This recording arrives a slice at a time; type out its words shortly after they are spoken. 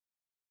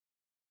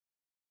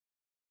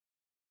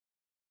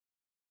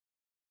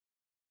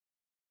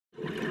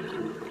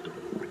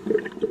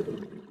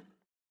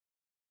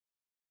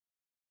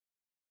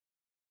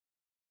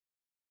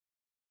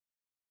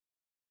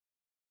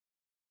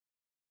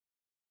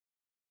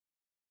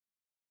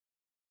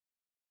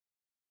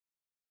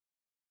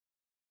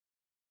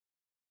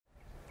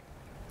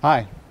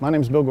Hi, my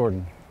name is Bill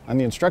Gordon. I'm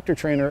the instructor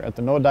trainer at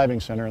the NOAA Diving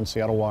Center in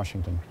Seattle,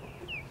 Washington.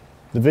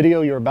 The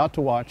video you're about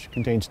to watch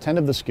contains 10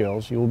 of the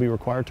skills you will be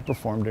required to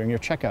perform during your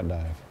checkout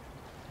dive.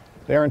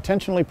 They are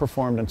intentionally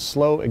performed in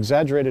slow,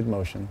 exaggerated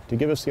motion to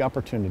give us the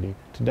opportunity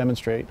to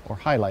demonstrate or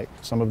highlight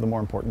some of the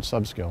more important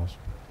sub-skills.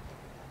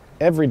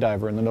 Every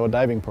diver in the NOAA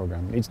diving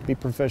program needs to be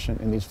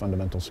proficient in these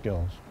fundamental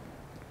skills.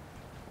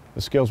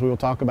 The skills we will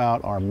talk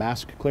about are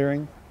mask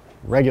clearing,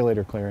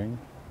 regulator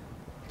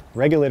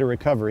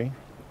recovery,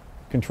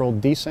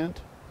 controlled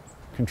descent,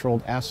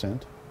 controlled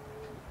ascent,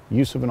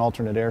 use of an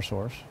alternate air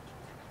source,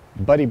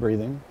 buddy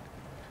breathing,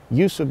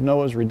 use of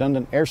NOAA's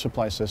redundant air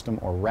supply system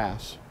or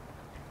RAS,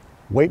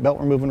 weight belt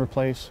remove and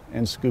replace,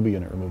 and scuba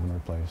unit remove and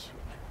replace.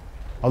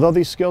 Although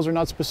these skills are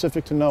not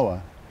specific to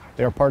NOAA,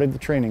 they are part of the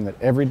training that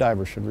every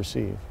diver should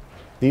receive.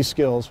 These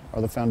skills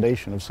are the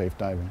foundation of safe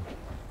diving.